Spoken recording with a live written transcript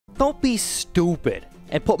Don't be stupid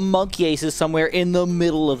and put monkey aces somewhere in the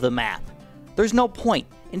middle of the map. There's no point.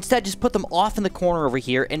 Instead, just put them off in the corner over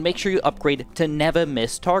here and make sure you upgrade to never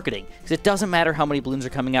miss targeting, because it doesn't matter how many balloons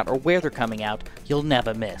are coming out or where they're coming out, you'll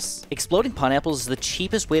never miss. Exploding pineapples is the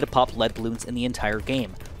cheapest way to pop lead balloons in the entire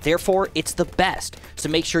game. Therefore, it's the best, so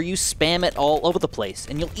make sure you spam it all over the place,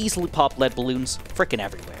 and you'll easily pop lead balloons frickin'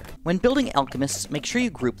 everywhere. When building alchemists, make sure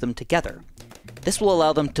you group them together. This will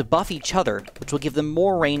allow them to buff each other, which will give them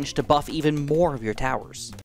more range to buff even more of your towers.